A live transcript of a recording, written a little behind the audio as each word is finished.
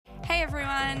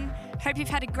everyone. Hope you've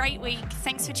had a great week.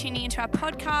 Thanks for tuning into our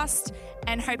podcast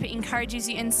and hope it encourages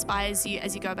you, inspires you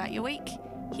as you go about your week.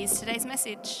 Here's today's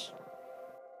message.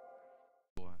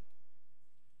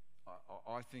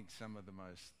 I think some of the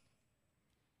most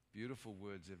beautiful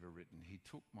words ever written. He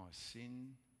took my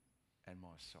sin and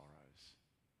my sorrows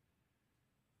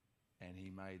and he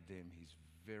made them his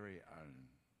very own.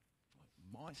 Like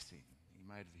my sin, he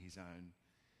made it his own,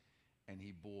 and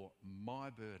he bore my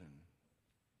burden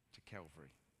to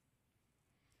Calvary.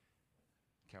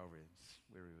 Calvary is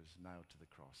where he was nailed to the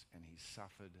cross, and he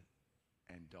suffered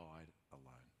and died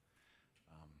alone.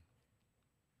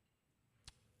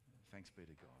 Thanks be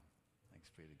to God. Thanks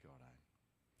be to God, eh?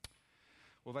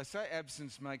 Well, they say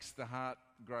absence makes the heart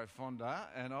grow fonder,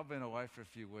 and I've been away for a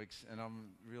few weeks, and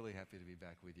I'm really happy to be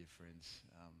back with you, friends.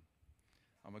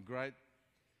 I'm a great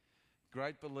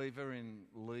believer in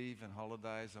leave and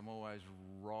holidays. I'm always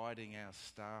riding our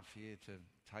staff here to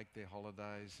take their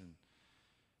holidays, and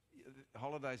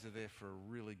holidays are there for a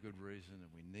really good reason,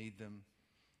 and we need them.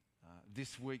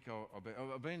 This week,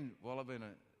 I've been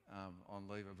on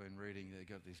leave, I've been reading. They've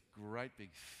got this great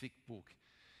big thick book,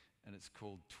 and it's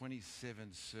called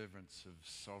 27 Servants of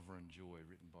Sovereign Joy,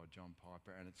 written by John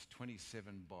Piper, and it's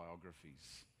 27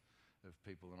 biographies of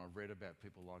people. And I've read about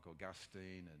people like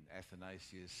Augustine and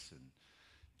Athanasius and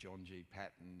John G.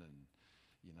 Patton and,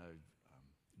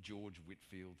 George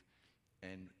Whitefield.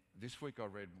 And this week I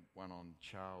read one on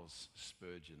Charles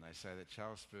Spurgeon. They say that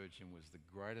Charles Spurgeon was the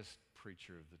greatest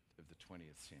preacher of the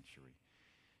 20th century.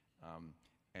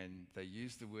 And they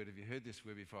used the word, have you heard this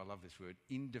word before? I love this word,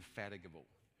 indefatigable.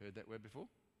 Heard that word before?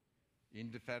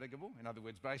 Indefatigable. In other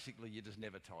words, basically you just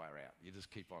never tire out. You just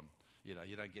keep on, you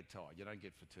don't get tired, you don't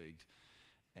get fatigued.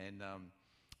 And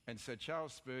so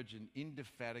Charles Spurgeon,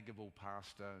 indefatigable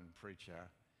pastor and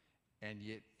preacher, and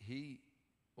yet he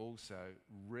also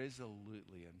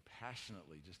resolutely and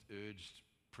passionately just urged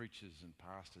preachers and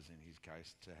pastors in his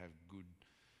case to have good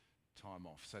time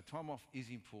off. So time off is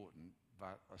important,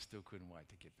 but I still couldn't wait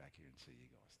to get back here and see you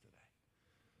guys today.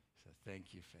 So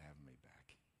thank you for having me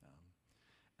back.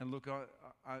 And look, I'm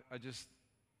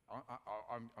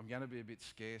going to be a bit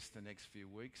scarce the next few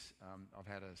weeks. I've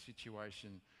had a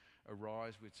situation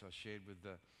arise which I shared with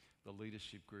the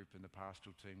leadership group and the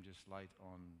pastoral team just late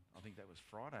on, I think that was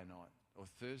Friday night or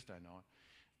Thursday night.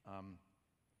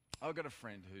 I've got a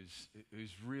friend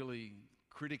who's really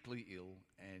critically ill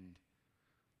and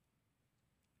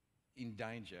in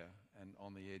danger and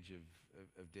on the edge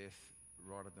of death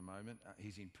right at the moment.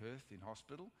 He's in Perth in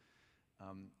hospital.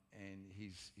 And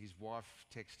his wife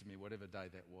texted me whatever day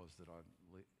that was that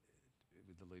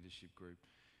with the leadership group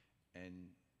and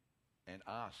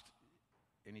asked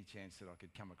any chance that I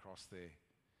could come across there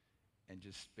and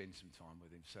just spend some time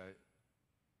with him. So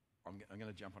I'm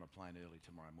going to jump on a plane early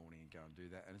tomorrow morning and go and do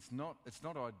that. And it's not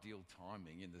ideal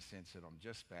timing in the sense that I'm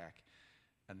just back,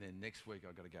 and then next week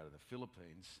I've got to go to the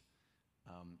Philippines.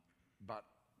 But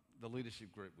the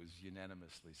leadership group was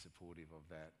unanimously supportive of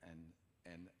that, and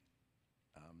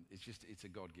it's a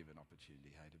God-given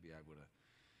opportunity, hey, to be able to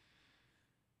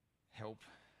help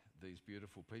these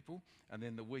beautiful people. And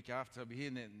then the week after, I'll be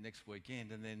here next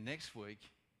weekend, and then next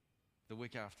week, the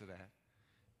week after that,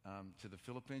 to the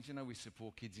Philippines. We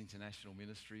support Kids International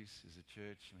Ministries as a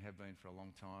church, and we have been for a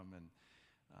long time.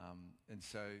 And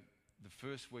so the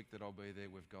first week that I'll be there,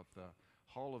 we've got the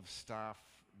whole of staff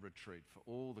retreat for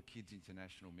all the Kids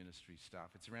International Ministry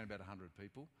staff. It's around about 100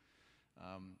 people.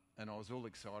 And I was all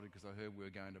excited because I heard we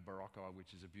were going to Boracay,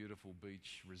 which is a beautiful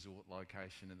beach resort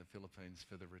location in the Philippines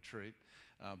for the retreat.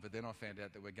 But then I found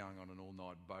out that we're going on an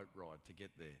all-night boat ride to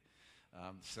get there.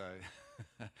 So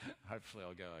hopefully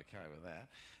I'll go okay with that.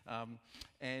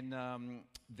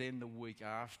 Then the week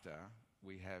after,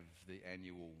 we have the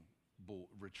annual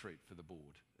retreat for the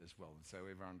board as well. And so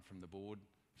everyone from the board,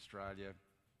 Australia,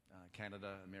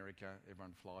 Canada, America,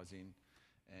 everyone flies in,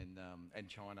 and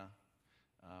China.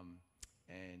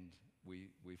 And we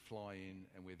fly in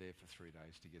and we're there for 3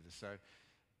 days together. So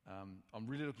I'm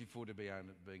really looking forward to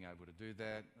being able to do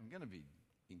that. I'm going to be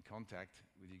in contact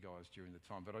with you guys during the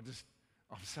time, but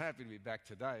I'm so happy to be back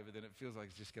today, but then it feels like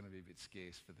it's just going to be a bit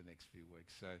scarce for the next few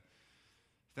weeks. So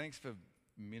thanks for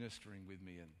ministering with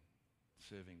me and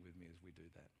serving with me as we do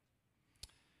that.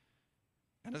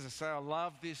 And as I say, I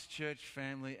love this church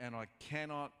family, and I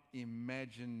cannot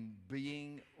imagine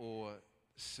being or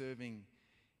serving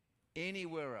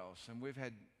anywhere else. And we've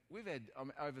had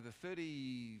over the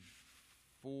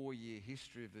 34-year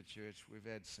history of the church, we've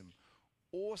had some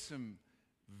awesome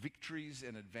victories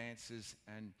and advances,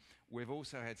 and we've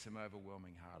also had some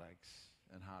overwhelming heartaches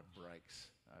and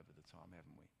heartbreaks over the time,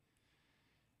 haven't we?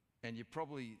 And you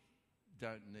probably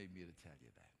don't need me to tell you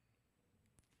that.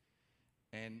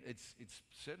 And it's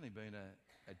certainly been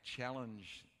a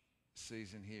challenge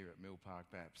season here at Mill Park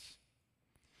Baps.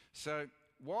 So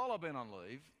while I've been on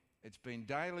leave, it's been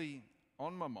daily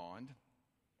on my mind.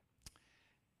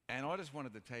 And I just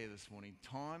wanted to tell you this morning,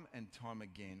 time and time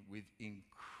again, with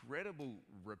incredible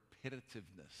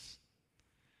repetitiveness,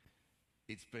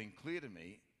 it's been clear to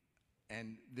me,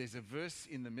 and there's a verse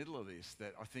in the middle of this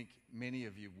that I think many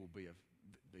of you will be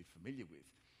familiar with,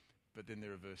 but then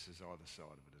there are verses either side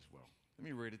of it as well. Let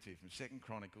me read it to you from 2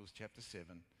 Chronicles chapter 7,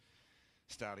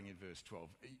 starting in verse 12.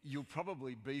 You'll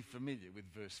probably be familiar with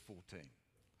verse 14,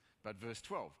 but verse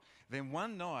 12. Then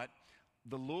one night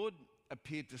the Lord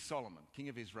appeared to Solomon, king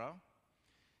of Israel,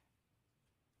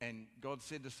 and God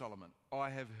said to Solomon, I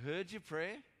have heard your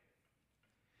prayer,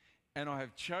 and I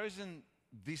have chosen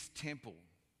this temple,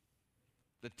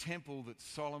 the temple that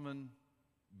Solomon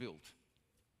built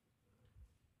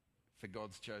for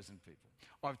God's chosen people.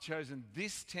 I've chosen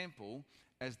this temple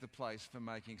as the place for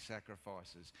making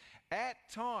sacrifices. At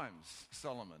times,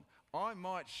 Solomon, I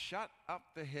might shut up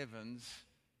the heavens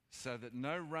so that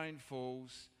no rain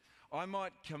falls. I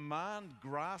might command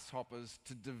grasshoppers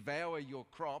to devour your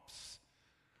crops.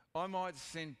 I might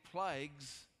send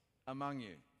plagues among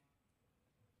you.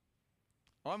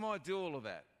 I might do all of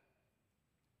that.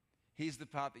 Here's the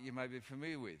part that you may be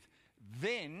familiar with.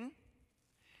 Then,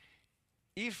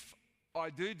 if I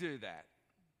do that,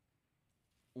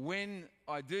 when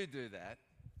I do that,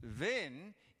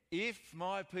 then if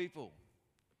my people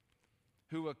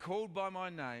who are called by my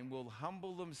name will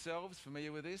humble themselves,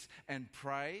 familiar with this, and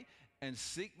pray and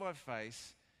seek my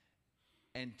face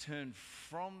and turn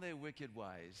from their wicked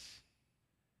ways,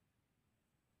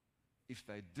 if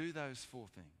they do those four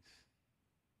things,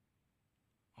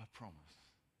 I promise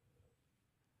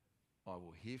I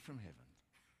will hear from heaven,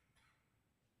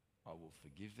 I will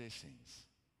forgive their sins,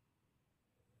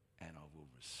 and I will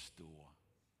restore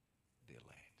their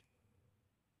land.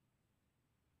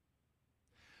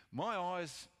 My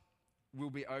eyes will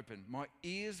be open, my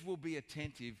ears will be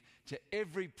attentive to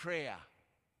every prayer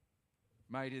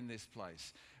made in this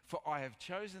place. For I have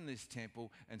chosen this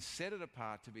temple and set it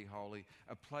apart to be holy,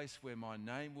 a place where my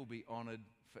name will be honoured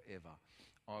forever.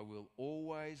 I will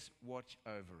always watch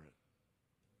over it,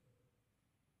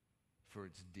 for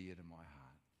it's dear to my heart.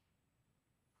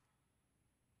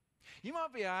 You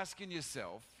might be asking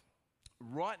yourself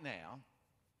right now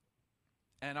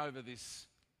and over this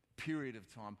period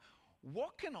of time,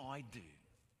 what can I do?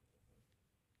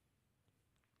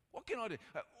 What can I do?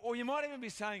 Or you might even be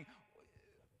saying,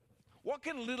 what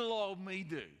can little old me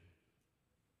do?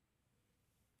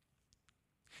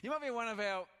 You might be one of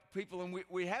our people, and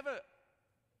we have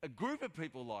a group of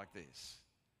people like this.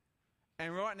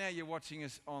 And right now you're watching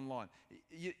us online.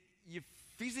 You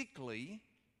physically,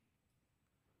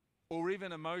 or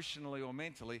even emotionally or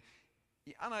mentally,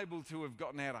 you're unable to have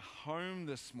gotten out of home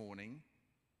this morning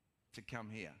to come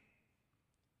here.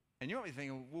 And you might be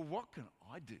thinking, well, what can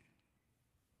I do?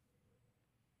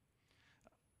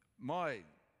 My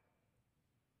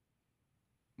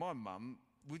mum,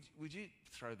 would you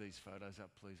throw these photos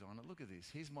up, please, on it? Look at this.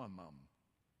 Here's my mum.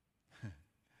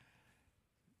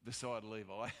 Beside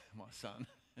Levi, my son.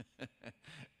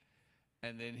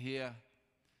 And then here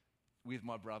with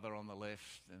my brother on the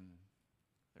left and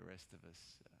the rest of us.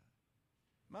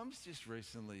 Mum's just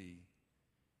recently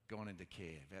gone into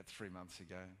care about 3 months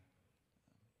ago.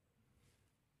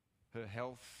 Her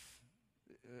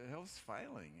health's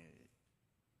failing.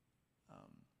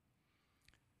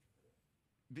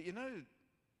 But you know,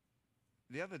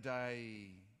 the other day,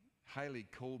 Hayley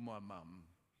called my mum,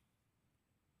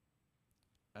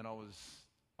 and I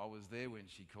was there when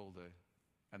she called her,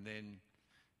 and then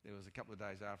there was a couple of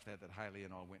days after that Hayley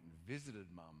and I went and visited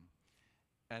Mum,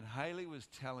 and Hayley was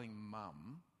telling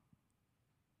Mum,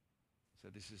 so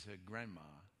this is her grandma,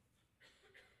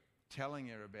 telling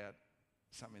her about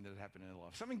something that had happened in her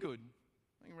life, something good,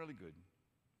 something really good,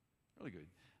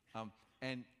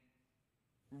 and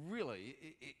really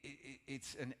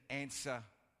it's an answer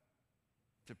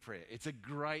to prayer. It's a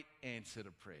great answer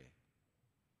to prayer.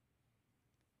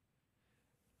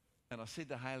 And I said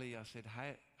to Hayley,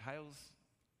 Hales,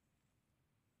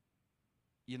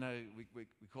 you know, we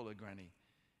call her Granny.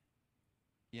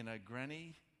 You know,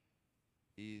 Granny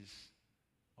is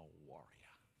a warrior.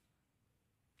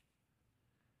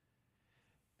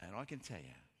 And I can tell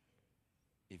you,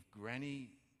 if Granny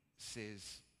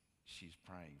says she's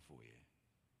praying for you,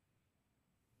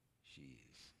 she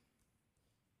is.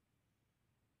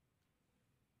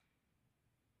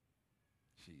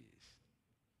 She is.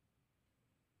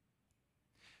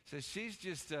 So she's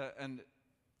just, and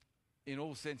in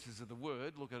all senses of the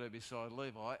word, look at her beside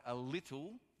Levi, a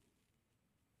little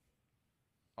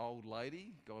old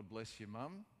lady, God bless your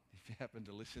mum, if you happen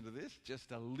to listen to this,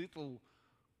 just a little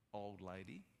old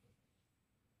lady.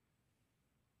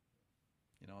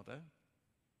 You know what though?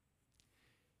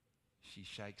 She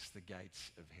shakes the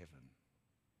gates of heaven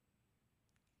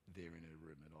there in her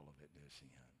room at Olivet Nursing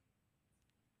Home.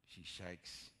 She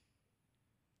shakes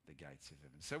the gates of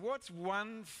heaven. So what's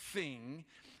one thing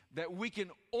that we can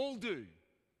all do?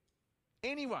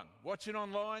 Anyone watching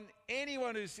online,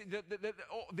 anyone who's,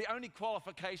 the only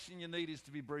qualification you need is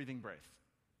to be breathing breath.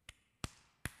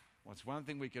 What's one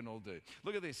thing we can all do?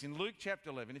 Look at this in Luke chapter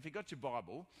 11. If you've got your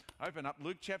Bible, open up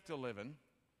Luke chapter 11.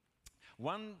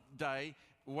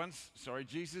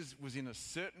 Jesus was in a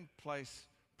certain place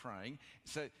praying.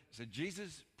 So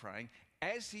Jesus praying.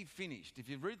 As he finished, if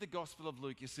you read the Gospel of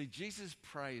Luke, you see Jesus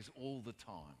prays all the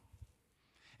time.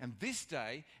 And this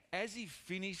day, as he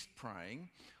finished praying,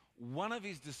 one of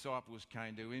his disciples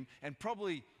came to him, and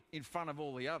probably in front of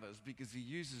all the others, because he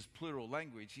uses plural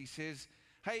language, he says,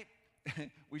 "Hey,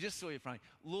 we just saw you praying.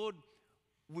 Lord,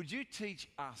 would you teach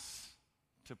us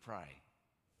to pray?"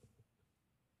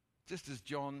 Just as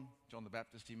John the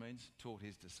Baptist, he means, taught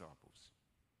his disciples.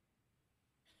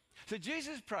 So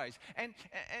Jesus prays, and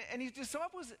his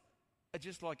disciples are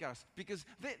just like us, because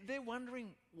they're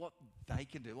wondering what they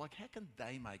can do. Like, how can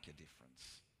they make a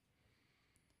difference?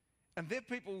 And they're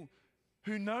people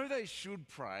who know they should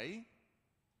pray,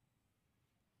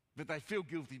 but they feel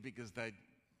guilty because they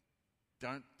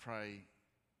don't pray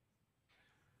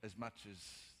as much as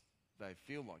they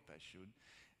feel like they should.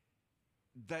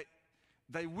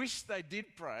 They wish they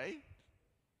did pray.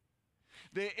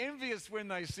 They're envious when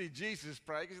they see Jesus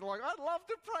pray, because they're like, I'd love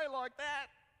to pray like that.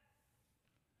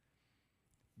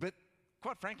 But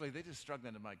quite frankly, they're just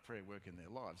struggling to make prayer work in their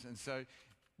lives. And so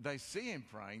they see him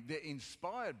praying, they're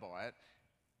inspired by it,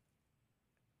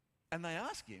 and they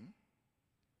ask him,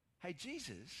 "Hey,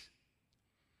 Jesus,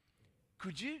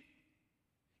 could you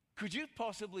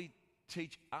possibly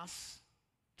teach us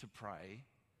to pray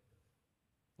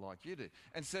like you do?"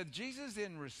 And so Jesus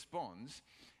then responds,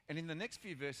 and in the next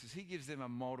few verses, he gives them a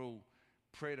model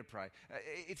prayer to pray.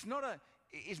 It's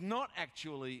not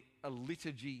actually a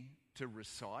liturgy to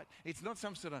recite. It's not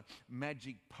some sort of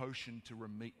magic potion to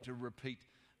repeat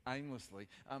aimlessly,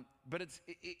 but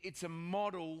it's a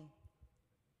model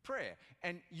prayer,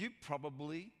 and you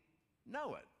probably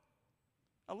know it.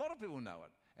 A lot of people know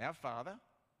it. Our Father.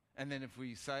 And then if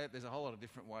we say it, there's a whole lot of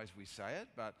different ways we say it.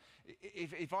 But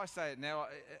if I say it now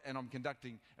and I'm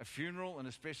conducting a funeral, and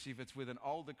especially if it's with an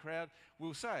older crowd,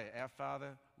 we'll say, "Our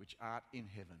Father, which art in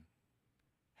heaven,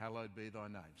 hallowed be thy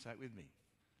name." Say it with me.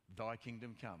 "Thy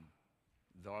kingdom come,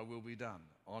 thy will be done,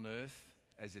 on earth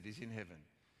as it is in heaven.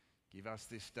 Give us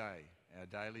this day our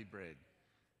daily bread.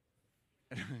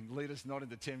 And lead us not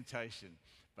into temptation,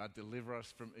 but deliver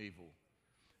us from evil.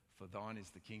 For thine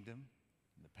is the kingdom,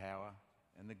 and the power,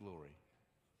 and the glory,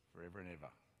 forever and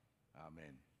ever.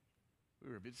 Amen." We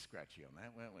were a bit scratchy on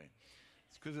that, weren't we?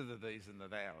 It's because of the these and the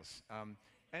thous.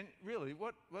 And really,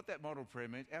 what that model prayer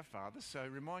means, our Father. So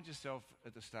remind yourself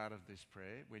at the start of this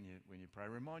prayer, when you pray,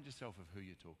 remind yourself of who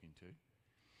you're talking to.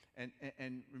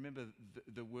 And remember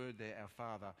the word there, our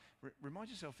Father. Remind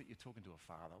yourself that you're talking to a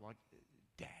father, like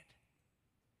Dad.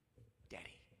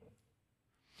 Daddy.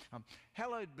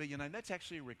 Hallowed be your name. That's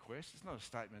actually a request. It's not a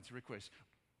statement, it's a request.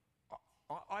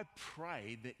 I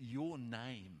pray that your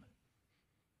name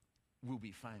will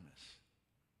be famous.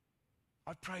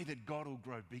 I pray that God will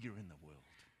grow bigger in the world.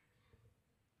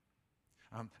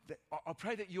 I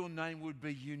pray that your name would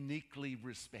be uniquely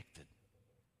respected.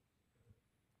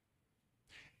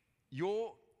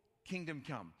 Your kingdom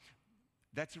come.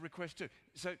 That's a request too.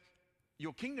 So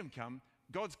your kingdom come,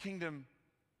 God's kingdom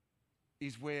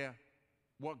is where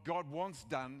what God wants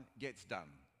done gets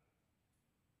done.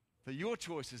 So your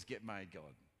choices get made,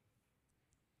 God.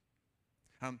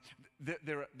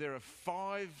 There are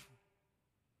 5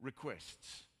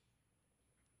 requests.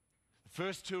 The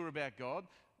first 2 are about God,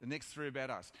 the next 3 are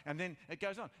about us. And then it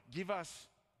goes on. Give us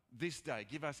this day,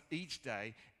 give us each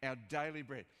day our daily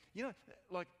bread. You know,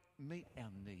 like meet our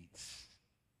needs.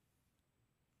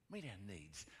 Meet our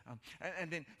needs. And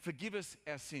then forgive us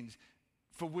our sins,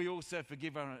 for we also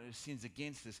forgive our sins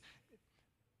against us.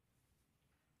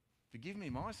 Forgive me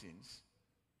my sins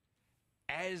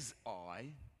as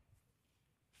I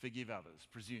forgive others,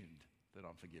 presumed that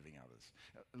I'm forgiving others.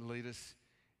 Lead us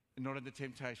not into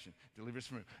temptation, deliver us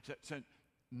from evil. So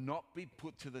not be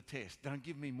put to the test. Don't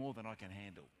give me more than I can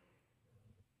handle.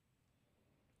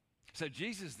 So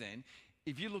Jesus then,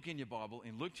 if you look in your Bible,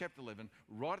 in Luke chapter 11,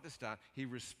 right at the start, he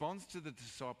responds to the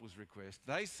disciples' request.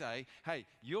 They say, "Hey,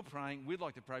 you're praying, we'd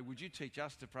like to pray. Would you teach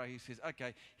us to pray?" He says,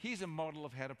 "Okay, here's a model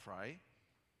of how to pray."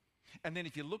 And then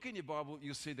if you look in your Bible,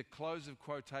 you'll see the close of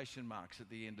quotation marks at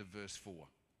the end of verse 4.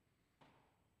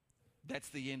 That's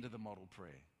the end of the model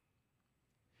prayer.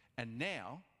 And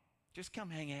now, just come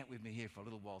hang out with me here for a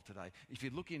little while today. If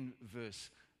you look in verse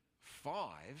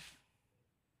 5,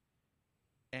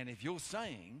 and if you're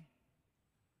saying,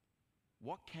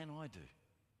 what can I do?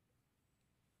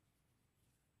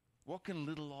 What can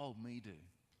little old me do?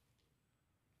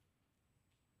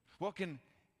 What can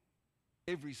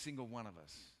every single one of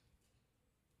us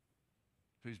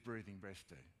who's breathing breath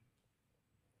do?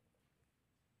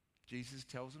 Jesus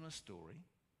tells them a story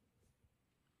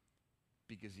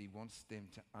because he wants them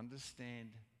to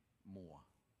understand more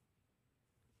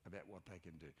about what they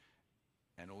can do.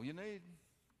 And all you need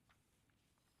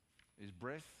is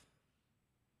breath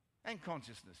and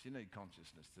consciousness. You need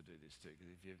consciousness to do this too,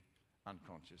 because if you're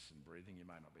unconscious and breathing, you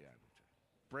may not be able to.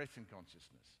 Breath and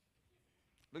consciousness.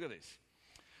 Look at this.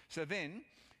 So then,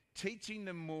 teaching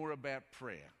them more about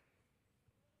prayer,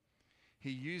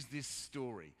 he used this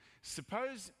story.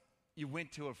 Suppose you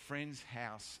went to a friend's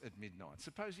house at midnight.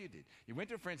 Suppose you did. You went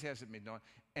to a friend's house at midnight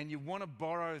and you want to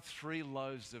borrow 3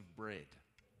 loaves of bread.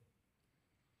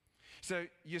 So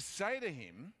you say to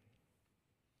him,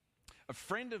 a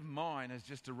friend of mine has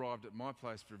just arrived at my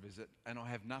place for a visit and I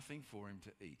have nothing for him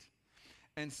to eat.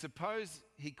 And suppose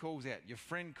he calls out, your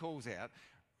friend calls out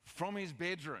from his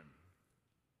bedroom,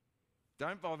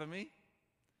 don't bother me.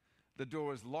 The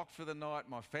door is locked for the night.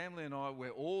 My family and I, we're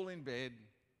all in bed.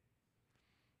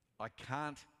 I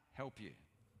can't help you.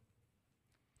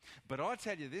 But I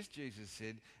tell you this, Jesus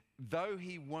said, though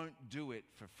he won't do it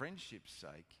for friendship's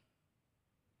sake,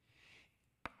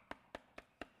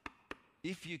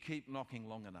 if you keep knocking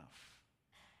long enough,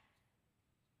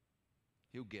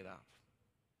 he'll get up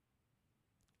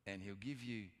and he'll give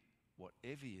you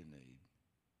whatever you need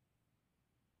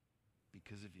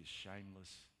because of your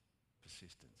shameless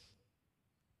persistence.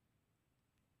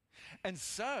 And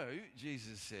so,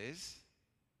 Jesus says,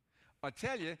 I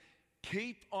tell you,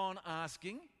 keep on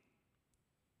asking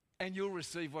and you'll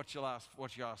receive what you ask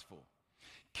for.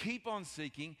 Keep on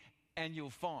seeking and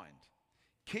you'll find.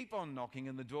 Keep on knocking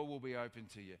and the door will be open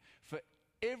to you. For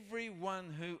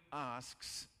everyone who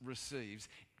asks receives,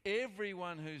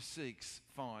 everyone who seeks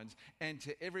finds, and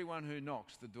to everyone who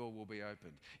knocks the door will be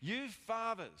opened. You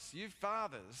fathers,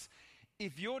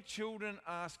 if your children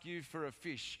ask you for a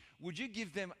fish, would you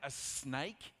give them a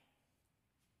snake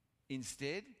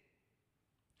instead?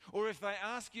 Or if they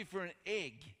ask you for an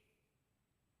egg,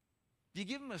 do you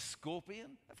give them a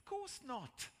scorpion? Of course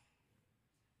not.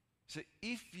 So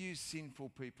if you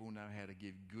sinful people know how to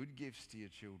give good gifts to your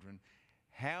children,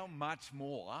 how much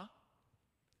more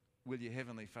will your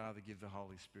Heavenly Father give the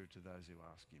Holy Spirit to those who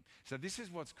ask him? So this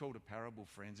is what's called a parable,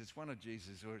 friends. It's one of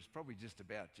Jesus, or it's probably just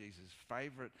about Jesus'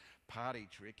 favourite party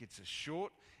trick. It's a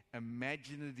short,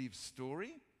 imaginative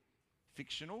story,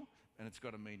 fictional, and it's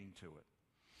got a meaning to it.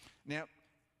 Now,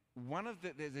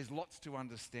 there's lots to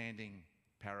understanding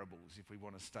parables if we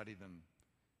want to study them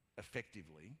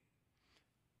effectively.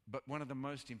 But one of the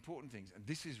most important things, and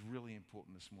this is really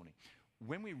important this morning,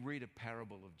 when we read a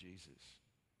parable of Jesus,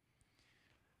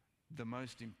 the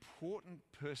most important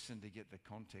person to get the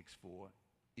context for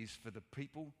is for the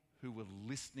people who were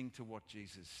listening to what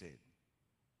Jesus said.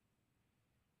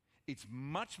 It's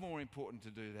much more important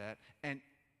to do that, and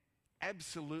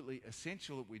absolutely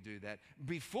essential that we do that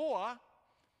before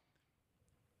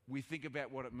we think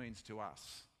about what it means to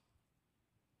us.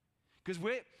 Because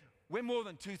we're more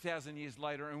than 2,000 years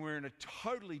later and we're in a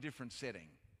totally different setting,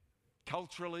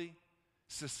 culturally,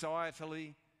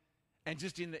 societally, and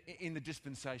just in the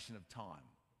dispensation of time.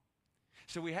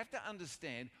 So we have to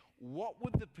understand, what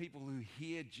would the people who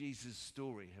hear Jesus'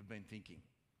 story have been thinking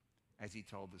as he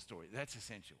told the story? That's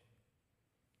essential.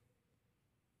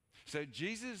 So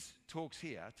Jesus talks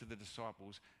here to the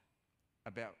disciples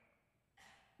about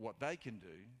what they can do,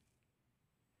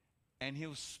 and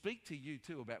he'll speak to you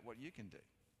too about what you can do,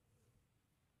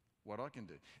 what I can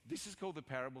do. This is called the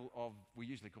parable of, we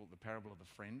usually call it the parable of the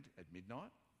friend at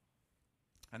midnight.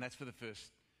 And that's for the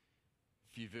first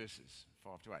few verses,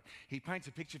 5 to 8. He paints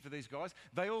a picture for these guys.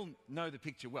 They all know the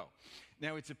picture well.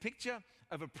 Now, it's a picture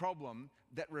of a problem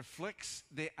that reflects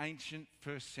their ancient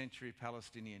first century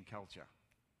Palestinian culture.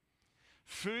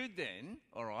 Food then,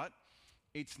 all right,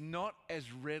 it's not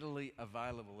as readily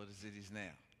available as it is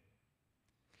now.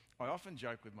 I often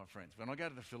joke with my friends, when I go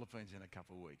to the Philippines in a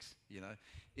couple of weeks,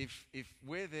 if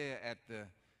we're there at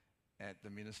the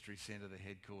ministry centre, the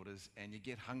headquarters, and you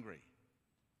get hungry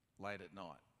late at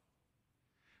night,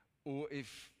 or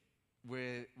if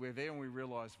we're there and we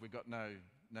realise we've got no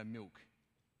milk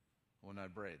or no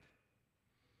bread.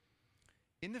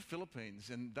 In the Philippines,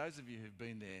 and those of you who've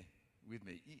been there with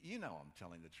me, you know I'm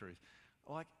telling the truth.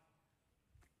 Like,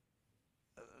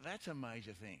 that's a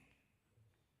major thing.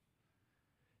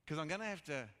 Because I'm going to have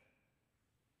to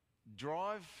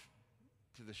drive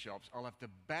to the shops. I'll have to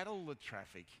battle the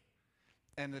traffic.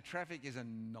 And the traffic is a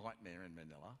nightmare in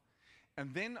Manila.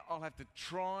 And then I'll have to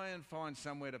try and find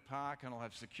somewhere to park, and I'll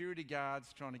have security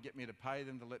guards trying to get me to pay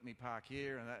them to let me park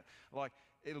here. And that, like,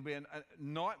 it'll be a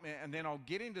nightmare. And then I'll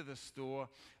get into the store.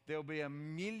 There'll be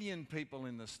 1 million people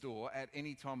in the store at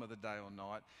any time of the day or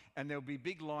night. And there'll be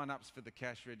big lineups for the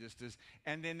cash registers.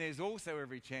 And then there's also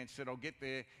every chance that I'll get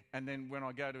there, and then when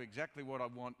I go to exactly what I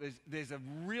want, there's a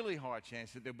really high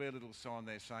chance that there'll be a little sign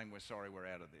there saying, "We're sorry, we're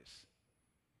out of this."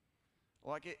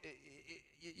 Like,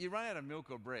 you run out of milk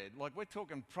or bread, like we're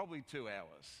talking probably 2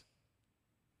 hours.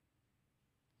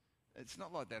 It's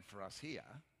not like that for us here.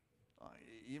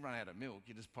 You run out of milk,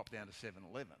 you just pop down to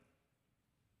 7-Eleven,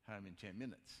 home in 10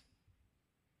 minutes.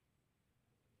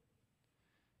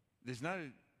 There's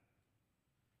no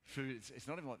food, it's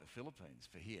not even like the Philippines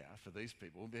for here, for these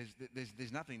people.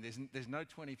 There's nothing, there's no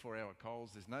 24-hour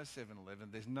Coles, there's no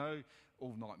 7-Eleven, there's no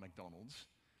all-night McDonald's.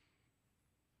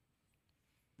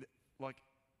 Like,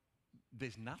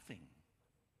 there's nothing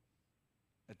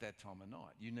at that time of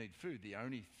night. You need food. The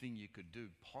only thing you could do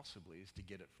possibly is to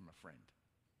get it from a friend.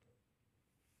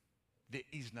 There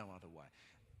is no other way.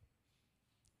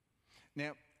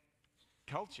 Now,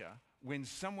 culture, when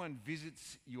someone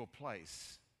visits your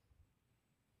place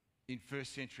in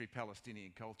first century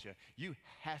Palestinian culture, you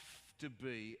have to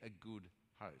be a good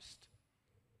host.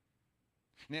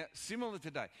 Now, similar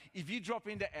today, if you drop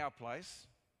into our place,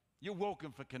 you're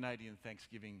welcome for Canadian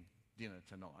Thanksgiving dinner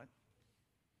tonight.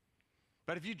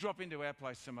 But if you drop into our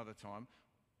place some other time,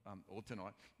 or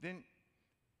tonight, then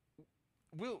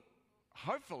we'll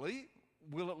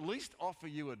at least offer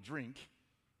you a drink.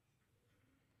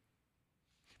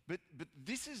 But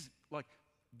this is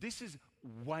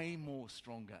way more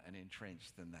stronger and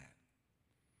entrenched than that.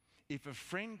 If a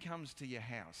friend comes to your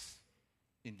house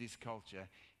in this culture,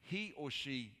 he or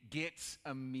she gets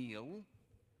a meal.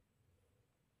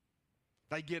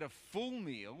 They get a full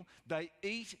meal. They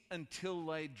eat until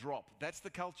they drop. That's the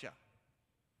culture.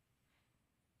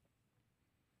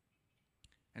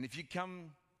 And if you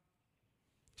come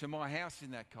to my house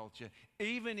in that culture,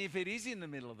 even if it is in the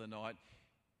middle of the night,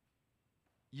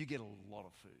 you get a lot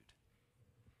of food.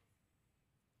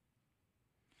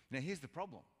 Now, here's the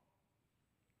problem.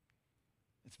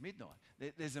 It's midnight.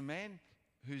 There's a man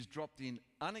who's dropped in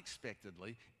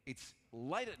unexpectedly. It's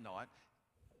late at night.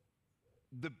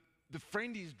 The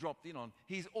friend he's dropped in on,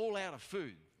 he's all out of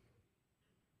food.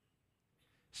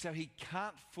 So he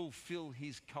can't fulfill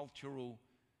his cultural,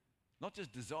 not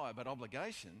just desire, but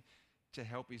obligation to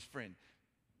help his friend.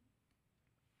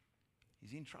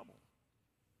 He's in trouble.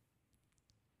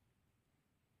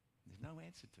 There's no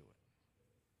answer to it.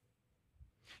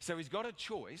 So he's got a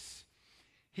choice.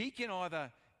 He can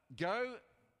either go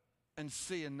and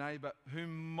see a neighbour who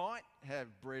might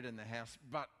have bread in the house,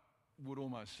 but would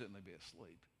almost certainly be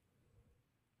asleep.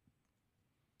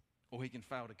 Or he can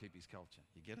fail to keep his culture.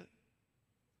 You get it?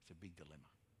 It's a big dilemma.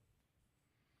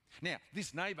 Now,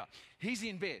 this neighbour, he's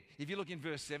in bed. If you look in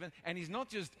verse 7, and he's not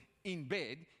just in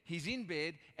bed, he's in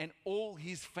bed and all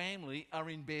his family are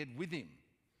in bed with him.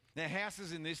 Now,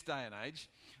 houses in this day and age,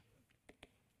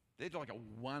 they're like a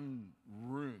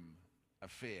one-room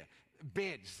affair.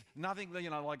 Beds, nothing,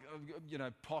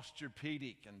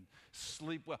 posturepedic and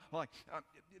sleep well.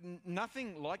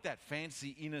 Nothing like that.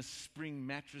 Fancy inner spring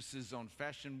mattresses on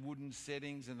fashion wooden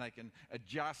settings, and they can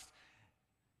adjust.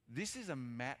 This is a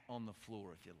mat on the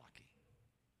floor if you're lucky.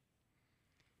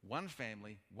 One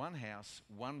family, one house,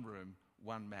 one room,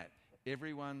 one mat.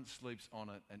 Everyone sleeps on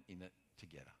it and in it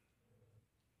together.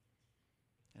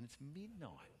 And it's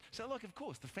midnight. So, of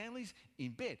course, the family's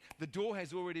in bed. The door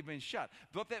has already been shut.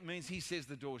 What that means, he says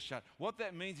the door's shut. What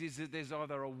that means is that there's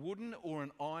either a wooden or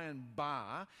an iron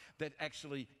bar that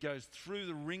actually goes through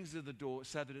the rings of the door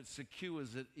so that it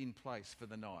secures it in place for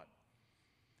the night.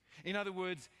 In other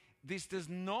words, it does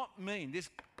not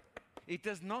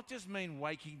just mean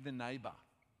waking the neighbour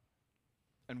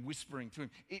and whispering to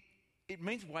him. It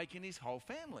means waking his whole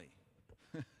family.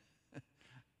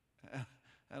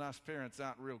 And us parents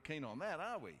aren't real keen on that,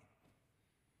 are we?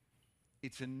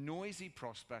 It's a noisy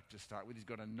prospect to start with. He's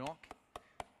got to knock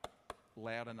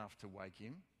loud enough to wake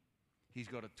him. He's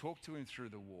got to talk to him through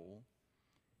the wall.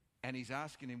 And he's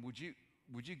asking him, would you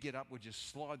get up? Would you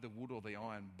slide the wood or the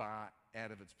iron bar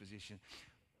out of its position?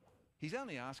 He's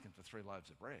only asking for 3 loaves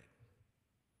of bread.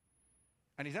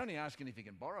 And he's only asking if he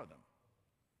can borrow them.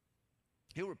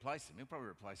 He'll replace them. He'll probably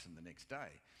replace them the next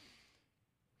day.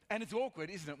 And it's awkward,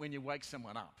 isn't it, when you wake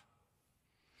someone up?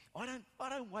 I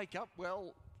don't wake up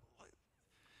well.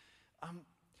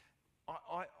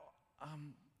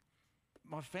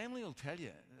 My family will tell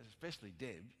you, especially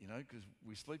Deb, because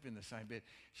we sleep in the same bed.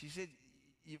 She said,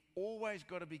 you've always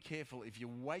got to be careful if you're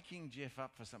waking Geoff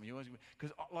up for something.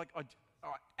 Because I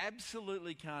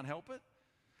absolutely can't help it,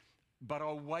 but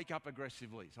I'll wake up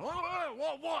aggressively. So,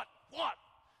 what?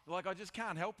 Like, I just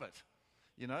can't help it,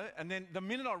 And then the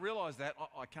minute I realise that,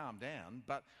 I calm down.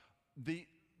 But the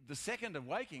second of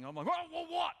waking, I'm like,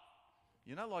 what?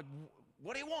 Like,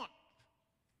 what do you want?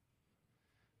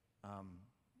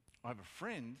 I have a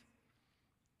friend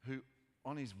who,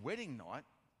 on his wedding night,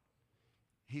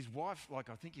 his wife, I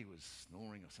think he was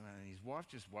snoring or something, and his wife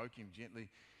just woke him gently,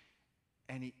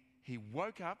 and he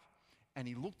woke up, and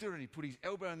he looked at her, and he put his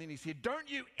elbow, and then he said, "Don't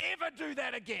you ever do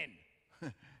that again!"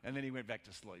 And then he went back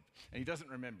to sleep, and he doesn't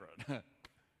remember it.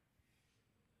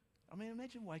 I mean,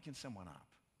 imagine waking someone up.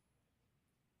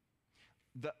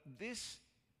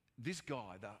 This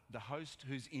guy, the host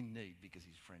who's in need because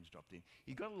his friends dropped in,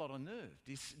 he got a lot of nerve.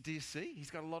 Do you see?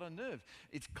 He's got a lot of nerve.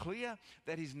 It's clear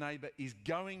that his neighbour is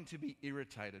going to be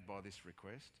irritated by this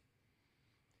request.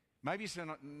 Maybe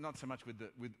not so much with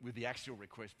the actual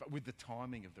request, but with the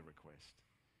timing of the request.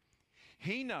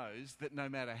 He knows that no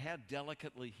matter how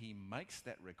delicately he makes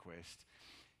that request,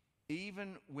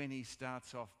 even when he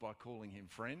starts off by calling him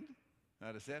friend,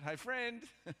 notice that, "Hey friend,"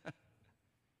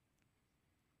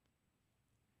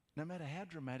 no matter how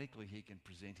dramatically he can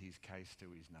present his case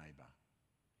to his neighbour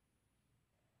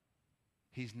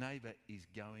is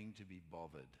going to be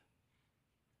bothered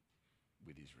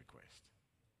with his request.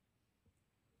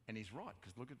 And he's right,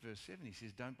 because look at verse 7. He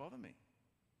says, "Don't bother me."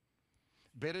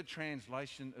 Better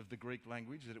translation of the Greek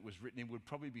language that it was written in would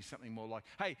probably be something more like,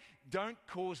 "Hey, don't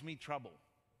cause me trouble.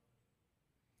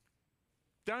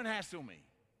 Don't hassle me."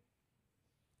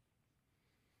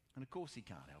 And of course he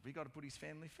can't help. He's got to put his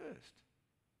family first.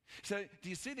 So do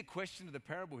you see the question of the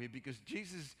parable here? Because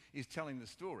Jesus is telling the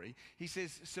story. He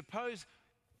says, suppose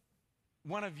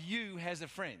one of you has a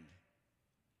friend.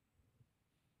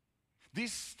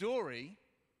 This story,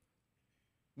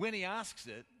 when he asks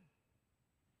it,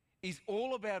 is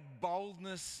all about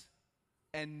boldness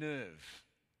and nerve.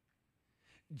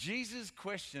 Jesus'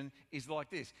 question is like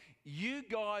this. You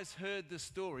guys heard the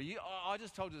story. I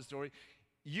just told you the story.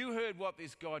 You heard what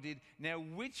this guy did. Now,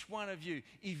 which one of you,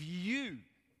 if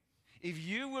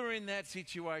you were in that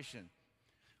situation,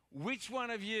 which one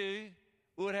of you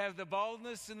would have the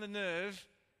boldness and the nerve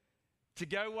to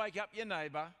go wake up your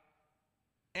neighbour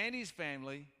and his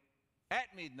family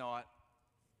at midnight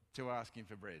to ask him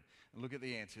for bread? And look at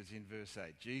the answers in verse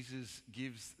 8. Jesus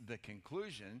gives the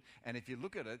conclusion, and if you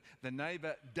look at it, the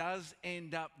neighbour does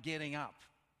end up getting up,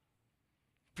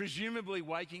 presumably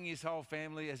waking his whole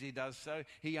family as he does so.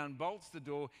 He unbolts the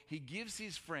door. He gives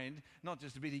his friend, not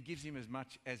just a bit, he gives him as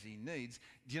much as he needs.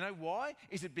 Do you know why?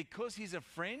 Is it because he's a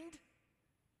friend?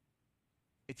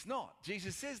 It's not.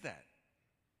 Jesus says that.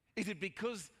 Is it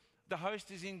because the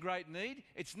host is in great need?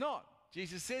 It's not.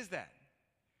 Jesus says that.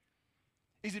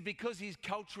 Is it because he's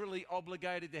culturally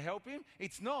obligated to help him?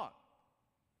 It's not.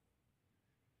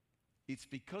 It's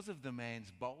because of the man's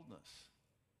boldness.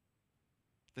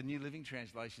 The New Living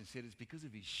Translation said it's because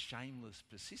of his shameless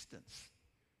persistence.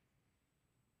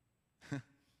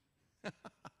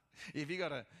 If you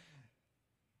got a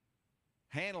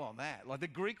handle on that, like the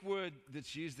Greek word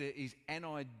that's used there is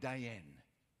anaidein.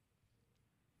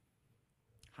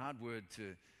 Hard word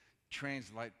to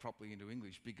translate properly into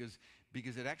English because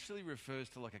it actually refers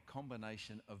to like a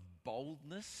combination of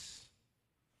boldness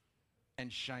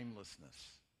and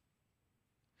shamelessness.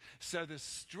 So the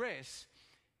stress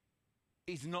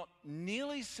is not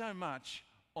nearly so much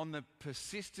on the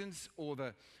persistence or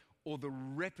the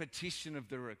repetition of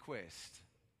the request.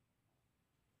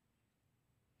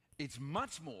 It's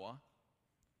much more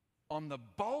on the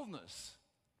boldness,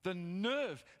 the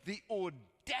nerve, the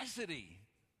audacity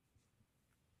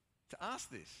to ask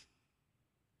this.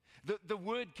 The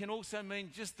word can also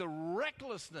mean just the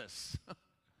recklessness,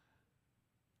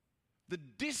 the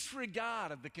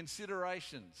disregard of the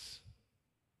considerations.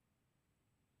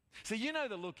 So you know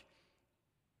the look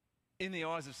in the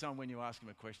eyes of someone when you ask them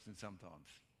a question sometimes.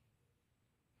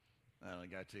 I don't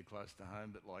go too close to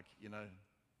home, but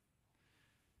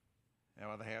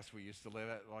our other house we used to live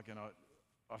at,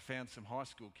 I found some high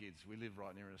school kids. We lived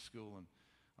right near a school, and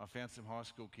I found some high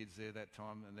school kids there that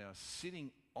time, and they were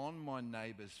sitting on my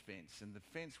neighbour's fence, and the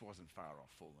fence wasn't far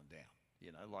off falling down.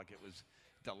 It was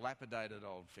dilapidated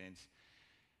old fence,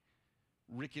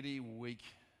 rickety, weak.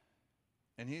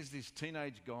 And here's this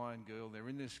teenage guy and girl, they're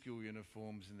in their school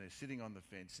uniforms and they're sitting on the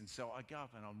fence. And so I go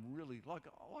up and I'm really,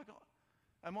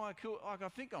 Am I cool? Like, I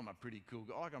think I'm a pretty cool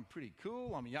guy. Like, I'm pretty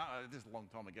cool. I'm young. This is a long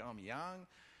time ago. I'm young.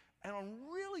 And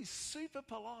I'm really super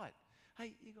polite.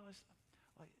 Hey, you guys,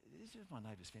 like, this is my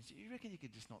neighbour's fence. You reckon you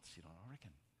could just not sit on it? I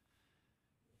reckon.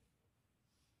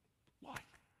 Like,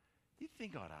 you'd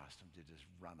think I'd asked them to just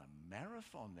run a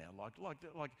marathon now.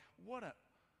 Like, what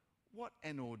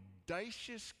an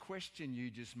audacious question you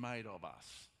just made of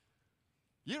us.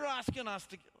 You're asking us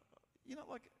to,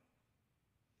 like,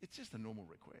 it's just a normal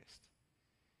request.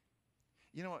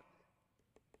 You know what?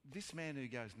 This man who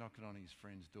goes knocking on his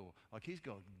friend's door, like, he's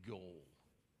got gall.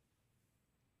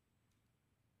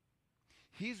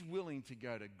 He's willing to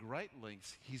go to great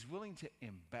lengths. He's willing to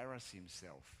embarrass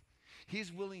himself.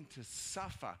 He's willing to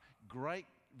suffer great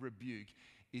rebuke.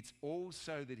 It's all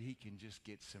so that he can just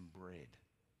get some bread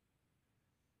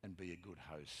and be a good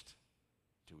host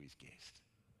to his guest.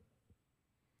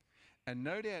 And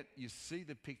no doubt you see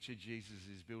the picture Jesus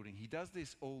is building. He does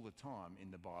this all the time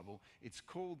in the Bible. It's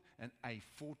called an a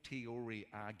fortiori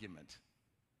argument,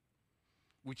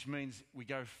 which means we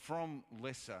go from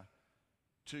lesser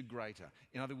to greater.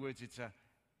 In other words, it's a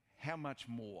how much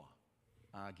more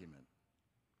argument.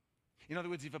 In other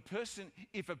words, if a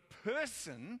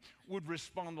person would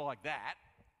respond like that,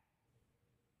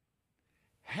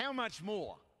 how much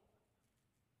more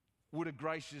would a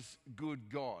gracious,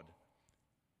 good God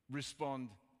respond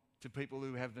to people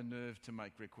who have the nerve to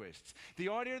make requests? The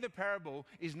idea of the parable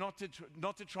is not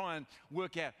to try and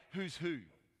work out who's who.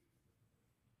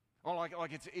 Or like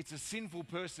it's a sinful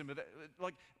person, but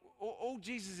like all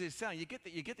Jesus is saying, you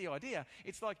get the idea.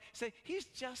 It's like, say, he's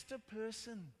just a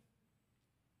person.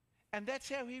 And that's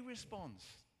how he responds.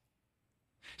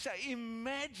 So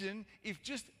imagine if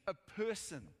just a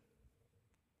person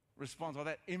responds like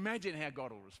that. Imagine how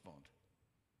God will respond.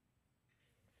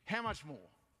 How much more?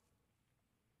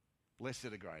 Lesser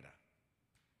to greater.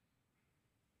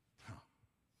 Huh.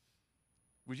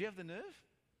 Would you have the nerve?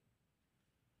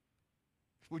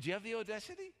 Would you have the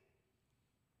audacity?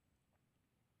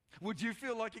 Would you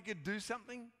feel like you could do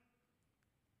something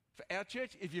for our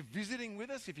church? If you're visiting with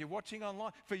us, if you're watching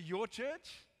online, for your church?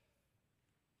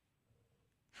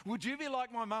 Would you be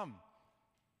like my mum?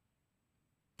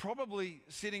 Probably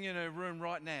sitting in her room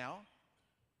right now,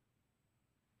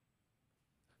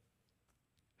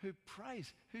 who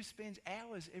prays, who spends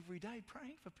hours every day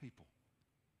praying for people.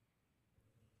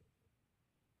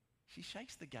 She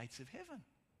shakes the gates of heaven.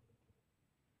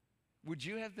 Would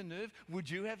you have the nerve? Would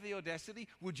you have the audacity?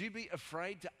 Would you be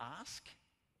afraid to ask?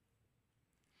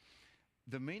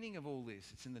 The meaning of all this,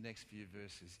 it's in the next few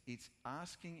verses. It's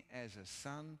asking as a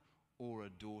son or a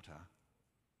daughter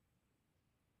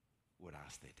would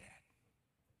ask their dad.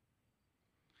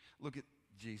 Look at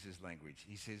Jesus' language.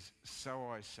 He says, so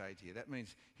I say to you. That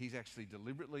means he's actually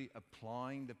deliberately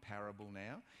applying the parable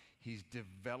now. He's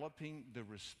developing the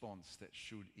response that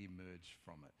should emerge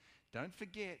from it. Don't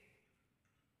forget,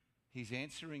 he's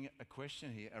answering a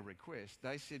question here, a request.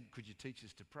 They said, could you teach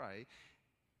us to pray?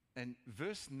 And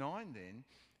verse 9 then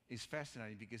is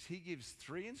fascinating because he gives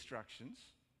 3 instructions.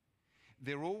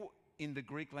 They're all in the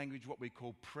Greek language what we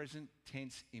call present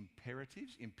tense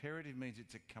imperatives. Imperative means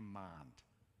it's a command.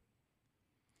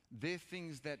 They're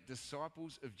things that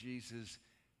disciples of Jesus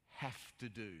have to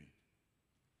do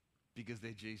because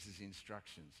they're Jesus'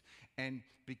 instructions. And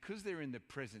because they're in the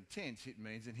present tense, it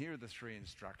means, and here are the 3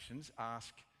 instructions: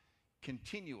 ask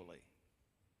continually.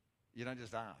 You don't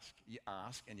just ask. You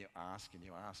ask and you ask and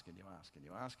you ask and you ask and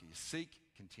you ask. You seek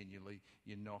continually.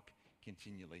 You knock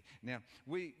continually. Now,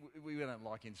 we don't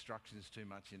like instructions too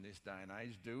much in this day and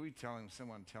age, do we?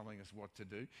 Someone telling us what to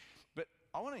do. But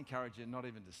I want to encourage you not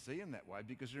even to see them that way,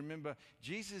 because remember,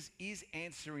 Jesus is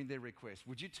answering their request.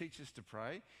 Would you teach us to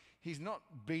pray? He's not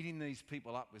beating these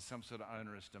people up with some sort of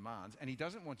onerous demands, and he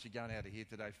doesn't want you going out of here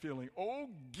today feeling all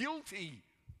guilty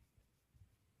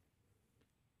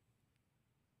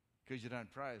because you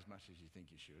don't pray as much as you think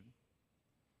you should.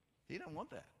 He don't want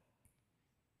that.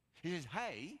 He says,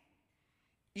 hey,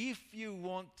 if you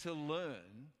want to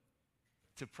learn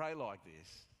to pray like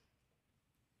this,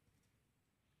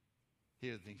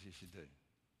 here are the things you should do.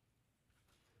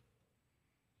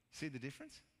 See the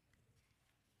difference?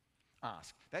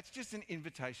 Ask. That's just an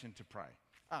invitation to pray.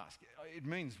 Ask. It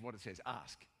means what it says.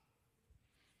 Ask.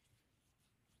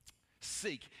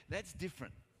 Seek. That's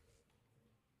different.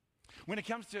 When it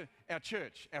comes to our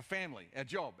church, our family, our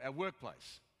job, our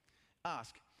workplace,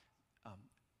 ask,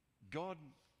 God,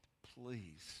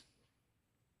 please,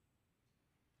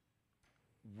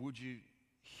 would you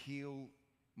heal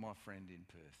my friend in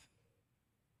Perth?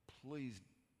 Please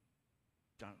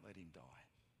don't let him die.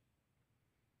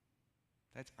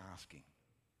 That's asking.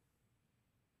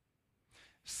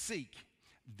 Seek.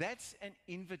 That's an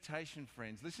invitation,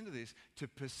 friends. Listen to this, to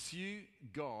pursue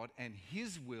God and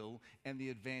His will and the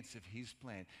advance of His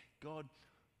plan. God,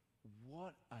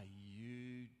 what are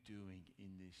you doing in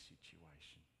this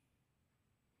situation?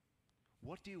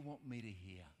 What do you want me to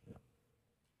hear?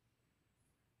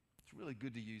 It's really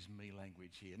good to use me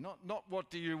language here. Not what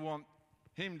do you want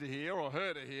him to hear or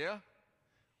her to hear.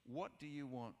 What do you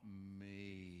want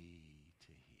me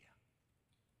to hear?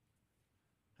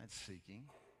 That's seeking.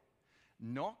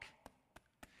 Knock.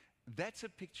 That's a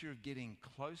picture of getting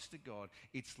close to God.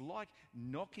 It's like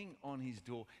knocking on His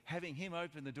door, having Him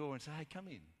open the door and say, hey, come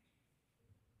in.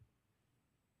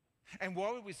 And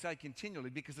why would we say continually?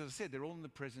 Because as I said, they're all in the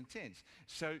present tense.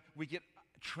 So we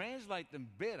translate them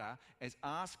better as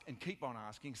ask and keep on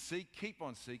asking, seek, keep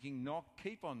on seeking, knock,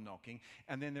 keep on knocking.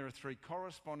 And then there are 3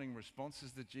 corresponding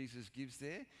responses that Jesus gives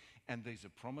there. And these are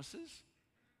promises.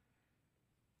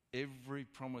 Every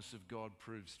promise of God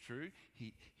proves true.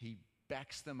 He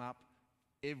backs them up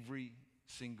every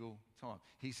single time.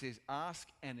 He says, ask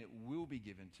and it will be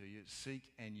given to you. Seek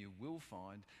and you will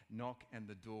find. Knock and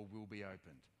the door will be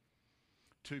opened.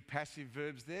 2 passive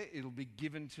verbs there. It'll be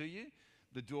given to you.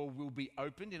 The door will be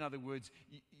opened. In other words,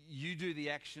 you do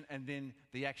the action and then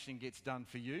the action gets done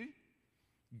for you.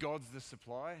 God's the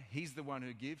supplier. He's the one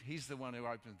who gives. He's the one who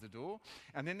opens the door.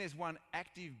 And then there's 1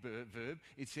 active verb.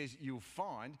 It says you'll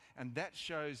find, and that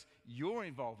shows your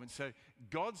involvement. So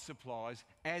God supplies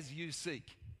as you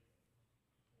seek.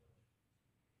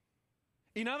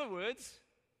 In other words,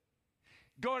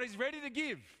 God is ready to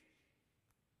give.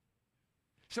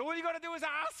 So all you got to do is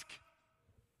ask.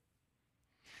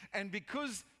 And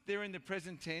because they're in the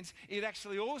present tense, it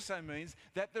actually also means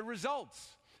that the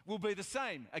results will be the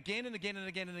same again and again and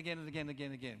again and again and again and again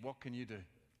and again. What can you do?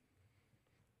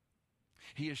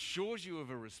 He assures you of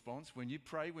a response when you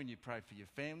pray for your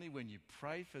family, when you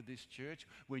pray for this church,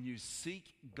 when you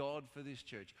seek God for this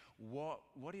church. What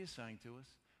are you saying to us?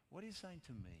 What are you saying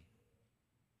to me?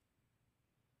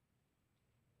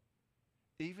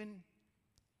 Even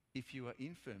if you are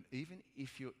infirm, even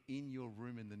if you're in your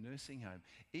room in the nursing home,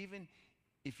 even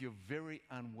if you're very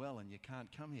unwell and you can't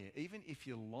come here, even if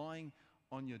you're lying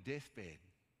on your deathbed,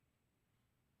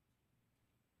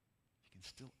 you can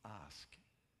still ask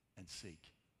and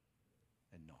seek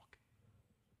and knock.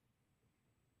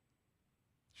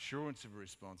 Assurance of a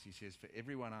response, he says, for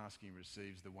everyone asking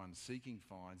receives, the one seeking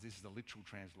finds. This is the literal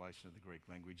translation of the Greek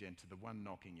language, and to the one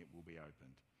knocking it will be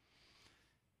opened.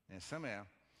 Now somehow,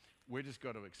 we've just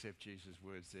got to accept Jesus'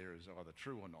 words there as either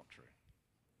true or not true.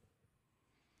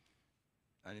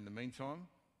 And in the meantime,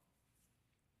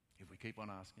 if we keep on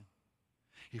asking,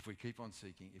 if we keep on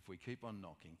seeking, if we keep on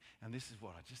knocking, and this is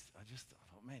what I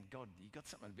thought, man, God, you got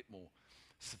something a bit more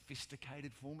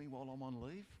sophisticated for me while I'm on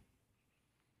leave?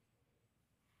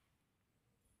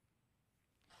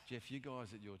 Geoff, you guys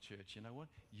at your church, you know what?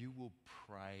 You will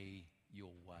pray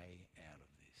your way out of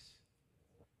this.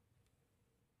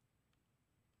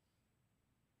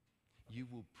 You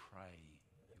will pray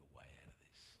your way out of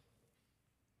this.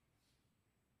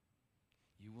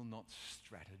 You will not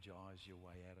strategize your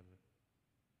way out of it.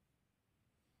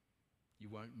 You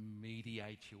won't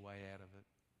mediate your way out of it.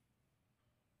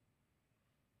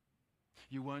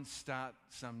 You won't start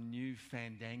some new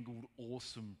fandangled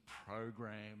awesome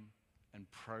program and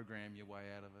program your way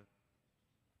out of it.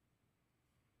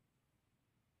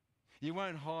 You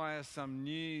won't hire some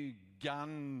new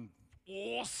gun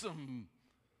awesome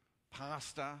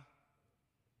pastor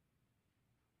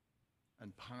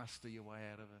and pastor your way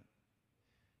out of it.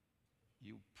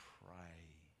 You pray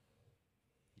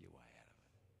your way out of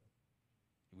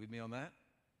it. You with me on that?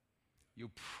 You'll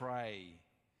pray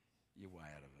your way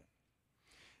out of it.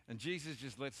 And Jesus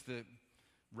just lets the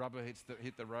rubber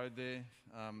hit the road there,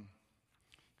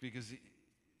 because,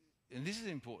 and this is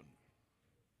important.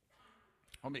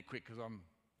 I'll be quick because I'm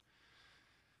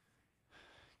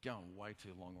going way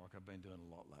too long, like I've been doing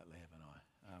a lot lately, haven't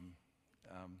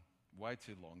I? Way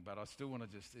too long, but I still want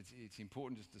to it's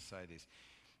important just to say this.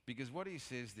 Because what he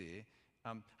says there,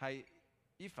 hey,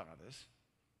 you fathers,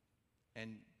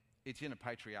 and it's in a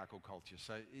patriarchal culture,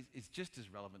 so it's just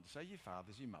as relevant to say you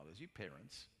fathers, you mothers, you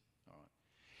parents, all right?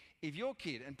 If your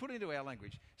kid, and put it into our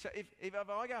language, so if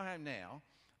I go home now,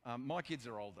 my kids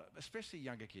are older, especially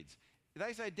younger kids,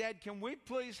 they say, Dad, can we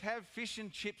please have fish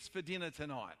and chips for dinner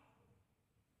tonight?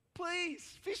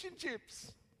 Please, fish and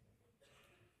chips.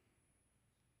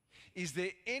 Is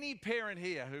there any parent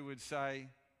here who would say,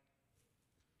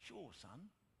 sure, son,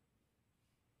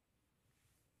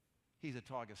 here's a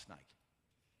tiger snake.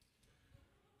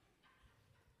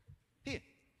 Here,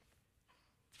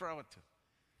 throw it to.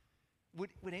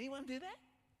 Would anyone do that?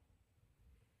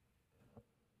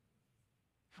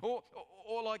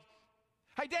 Or like,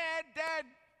 hey, Dad,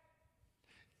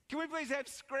 can we please have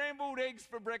scrambled eggs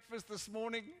for breakfast this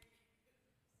morning?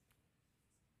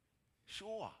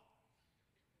 Sure.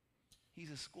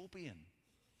 He's a scorpion.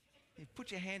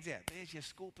 Put your hands out. There's your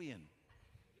scorpion.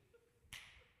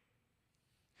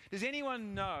 Does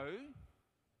anyone know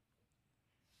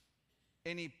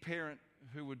any parent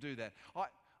who would do that?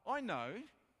 I know,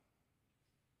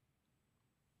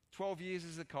 12 years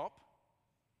as a cop,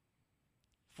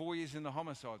 4 years in the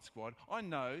homicide squad, I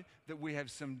know that we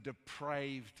have some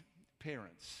depraved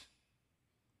parents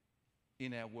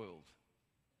in our world.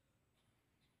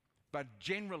 But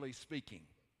generally speaking,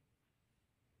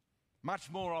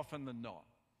 much more often than not,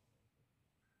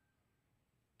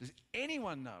 does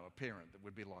anyone know a parent that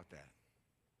would be like that?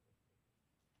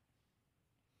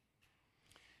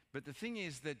 But the thing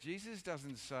is that Jesus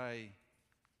doesn't say,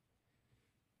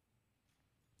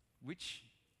 which,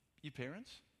 you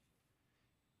parents,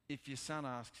 if your son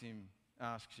asks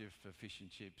you for fish and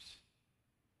chips,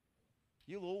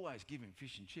 you'll always give him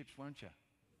fish and chips, won't you?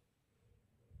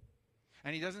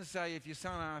 And he doesn't say if your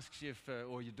son asks you for,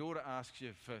 or your daughter asks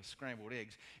you for scrambled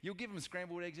eggs, you'll give them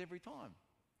scrambled eggs every time.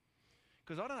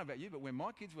 Because I don't know about you, but when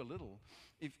my kids were little,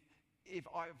 if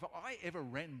I ever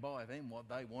ran by them what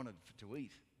they wanted to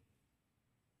eat,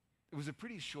 it was a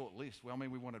pretty short list. Well, I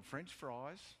mean, we wanted French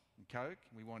fries and Coke,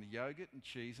 and we wanted yogurt and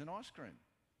cheese and ice cream.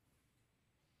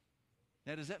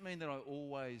 Now, does that mean that I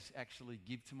always actually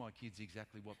give to my kids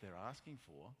exactly what they're asking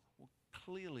for? Well,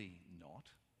 clearly not.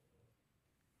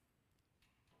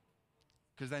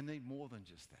 Because they need more than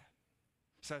just that.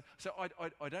 So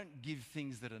I don't give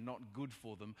things that are not good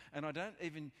for them, and I don't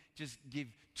even just give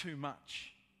too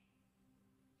much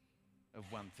of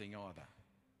one thing either.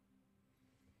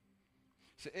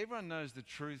 So everyone knows the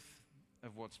truth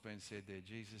of what's been said there.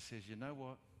 Jesus says, you know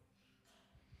what?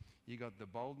 You got the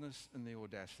boldness and the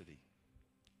audacity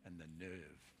and the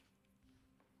nerve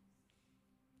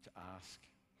to ask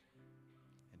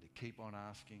and to keep on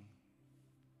asking,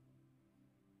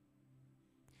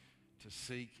 to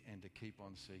seek and to keep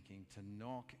on seeking, to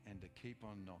knock and to keep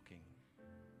on knocking.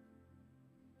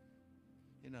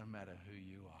 It doesn't matter who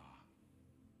you are.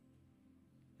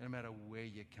 It doesn't matter where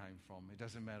you came from. It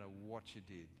doesn't matter what you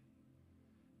did.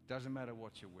 It doesn't matter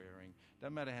what you're wearing. It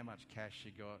doesn't matter how much cash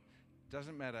you got. It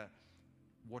doesn't matter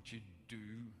what you do.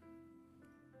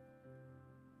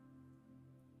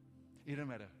 It doesn't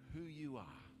matter who you are.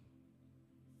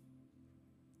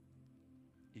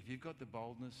 If you've got the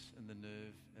boldness and the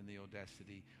nerve and the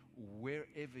audacity,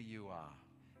 wherever you are,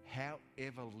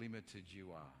 however limited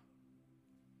you are,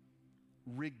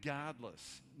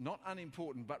 regardless, not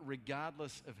unimportant, but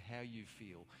regardless of how you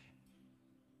feel,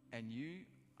 and you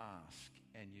ask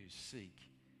and you seek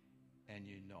and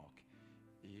you knock,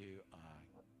 you are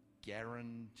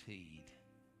guaranteed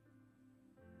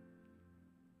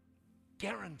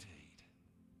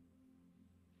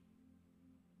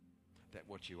that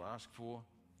what you ask for,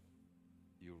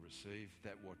 you'll receive,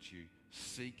 that what you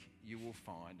seek, you will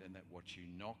find, and that what you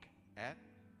knock at,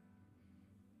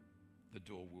 the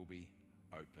door will be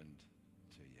opened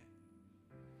to you.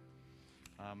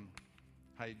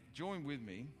 Hey, join with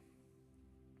me.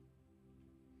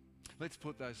 Let's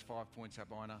put those 5 points up,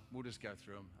 Ina. We'll just go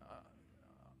through them.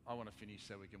 I want to finish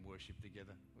so we can worship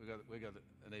together. We've got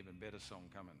an even better song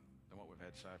coming than what we've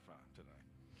had so far today.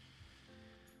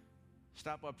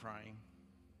 Start by praying.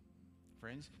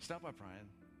 Friends, start by praying.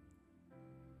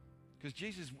 Because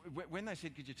Jesus, when they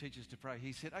said, could you teach us to pray?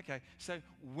 He said, okay, so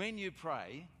when you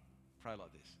pray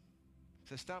like this.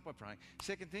 So start by praying.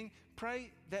 Second thing,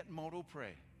 pray that model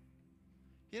prayer.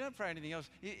 You don't pray anything else.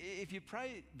 If you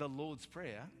pray the Lord's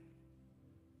Prayer,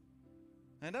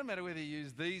 and it doesn't matter whether you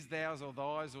use these, thous, or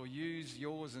thys, or use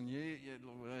yours and you,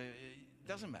 it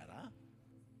doesn't matter.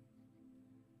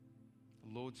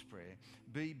 Lord's Prayer.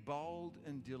 Be bold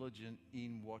and diligent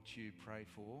in what you pray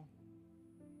for.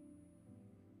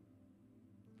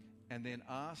 And then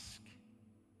ask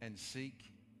and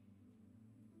seek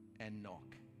and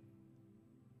knock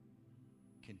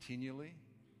continually.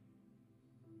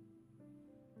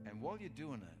 And while you're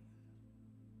doing it,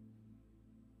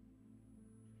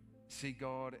 see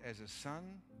God as a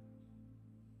son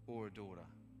or a daughter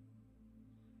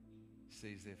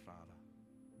sees their father.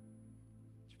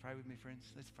 Would you pray with me,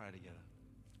 friends? Let's pray together.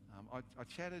 I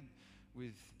chatted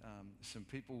with some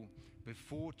people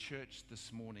before church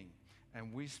this morning,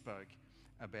 and we spoke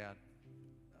about,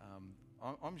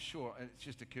 I'm sure, and it's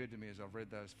just occurred to me as I've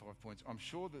read those 5 points, I'm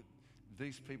sure that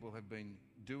these people have been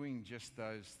doing just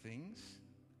those things.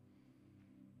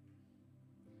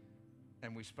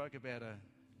 And we spoke about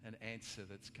an answer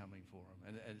that's coming for them.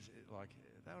 And it's like,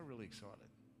 they were really excited.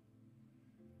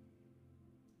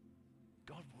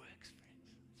 God works,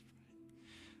 friends.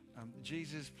 Let's pray.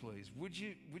 Jesus, please, would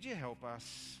you help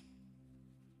us?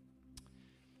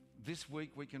 This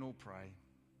week we can all pray.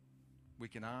 We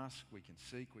can ask, we can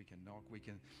seek, we can knock, we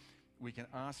can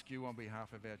ask you on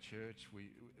behalf of our church.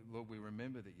 Lord, we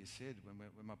remember that you said when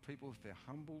my people, if they're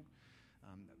humble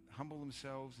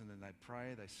themselves and then they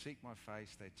pray, they seek my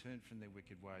face, they turn from their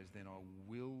wicked ways, then I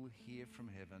will hear from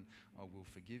heaven, I will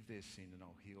forgive their sin and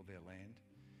I'll heal their land.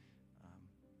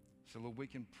 So Lord, we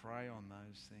can pray on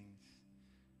those things.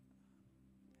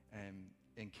 And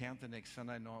Encounter next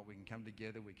Sunday night, we can come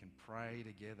together, we can pray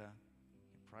together.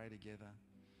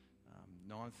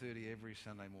 9:30 every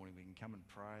Sunday morning, we can come and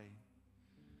pray.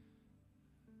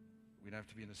 We don't have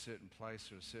to be in a certain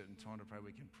place or a certain time to pray.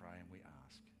 We can pray and we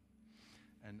ask.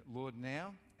 And Lord,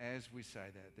 now, as we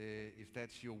say that, if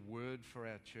that's your word for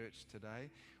our church today,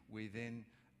 we then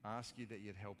ask you that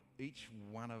you'd help each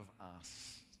one of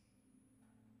us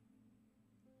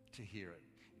to hear it.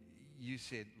 You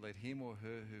said, let him or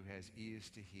her who has ears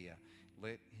to hear,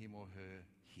 let him or her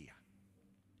hear.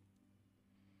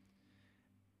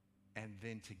 And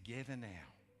then together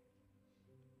now,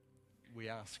 we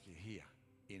ask you here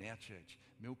in our church,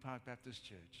 Mill Park Baptist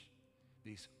Church,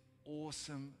 this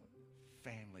awesome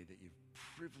family that you've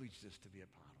privileged us to be a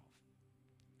part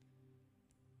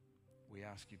of. We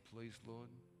ask you, please, Lord,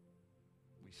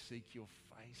 we seek your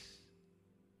face.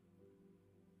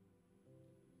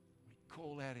 We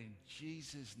call out in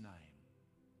Jesus' name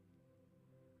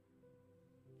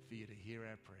for you to hear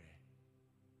our prayer.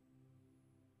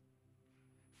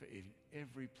 For in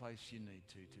every place you need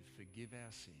to forgive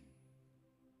our sin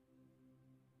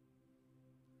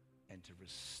and to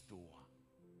restore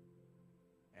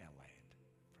our land.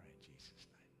 Pray in Jesus'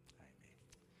 name.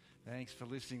 Amen. Thanks for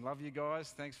listening. Love you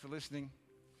guys. Thanks for listening.